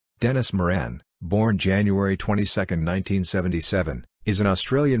Dennis Moran, born January 22, 1977, is an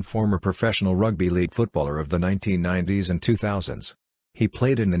Australian former professional rugby league footballer of the 1990s and 2000s. He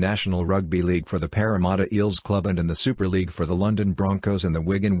played in the National Rugby League for the Parramatta Eels Club and in the Super League for the London Broncos and the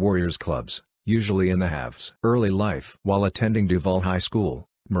Wigan Warriors clubs, usually in the halves. Early life. While attending Duval High School,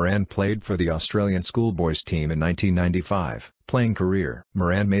 Moran played for the Australian schoolboys team in 1995. Playing career.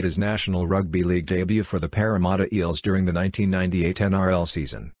 Moran made his National Rugby League debut for the Parramatta Eels during the 1998 NRL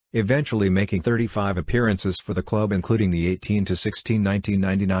season, eventually making 35 appearances for the club, including the 18-16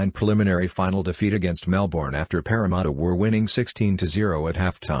 1999 preliminary final defeat against Melbourne after Parramatta were winning 16-0 at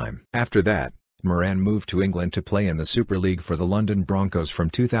halftime. After that, Moran moved to England to play in the Super League for the London Broncos from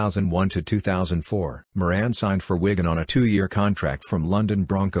 2001 to 2004. Moran signed for Wigan on a 2-year contract from London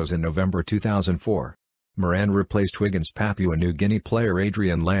Broncos in November 2004. Moran replaced Wigan's Papua New Guinea player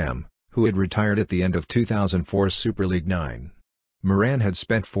Adrian Lamb, who had retired at the end of 2004's Super League 9. Moran had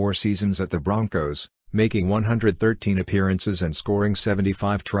spent 4 seasons at the Broncos, making 113 appearances and scoring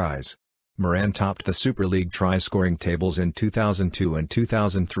 75 tries. Moran topped the Super League try-scoring tables in 2002 and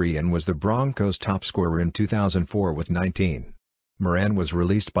 2003 and was the Broncos' top scorer in 2004 with 19. Moran was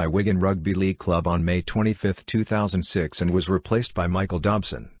released by Wigan Rugby League Club on May 25, 2006 and was replaced by Michael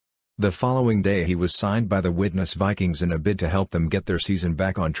Dobson. The following day he was signed by the Widnes Vikings in a bid to help them get their season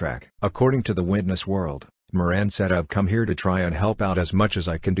back on track. According to the Widnes World, Moran said, "I've come here to try and help out as much as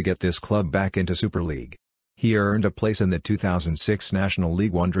I can to get this club back into Super League." He earned a place in the 2006 National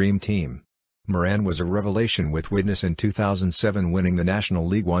League One Dream Team. Moran was a revelation with Widnes in 2007, winning the National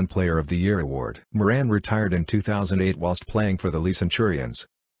League One Player of the Year award. Moran retired in 2008 whilst playing for the Leigh Centurions.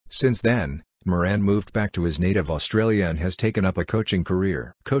 Since then, Moran moved back to his native Australia and has taken up a coaching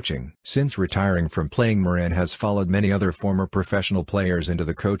career. Since retiring from playing, Moran has followed many other former professional players into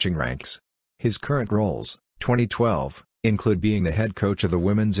the coaching ranks. His current roles, 2012, include being the head coach of the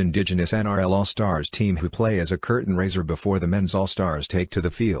Women's Indigenous NRL All-Stars team, who play as a curtain raiser before the Men's All-Stars take to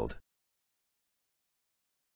the field.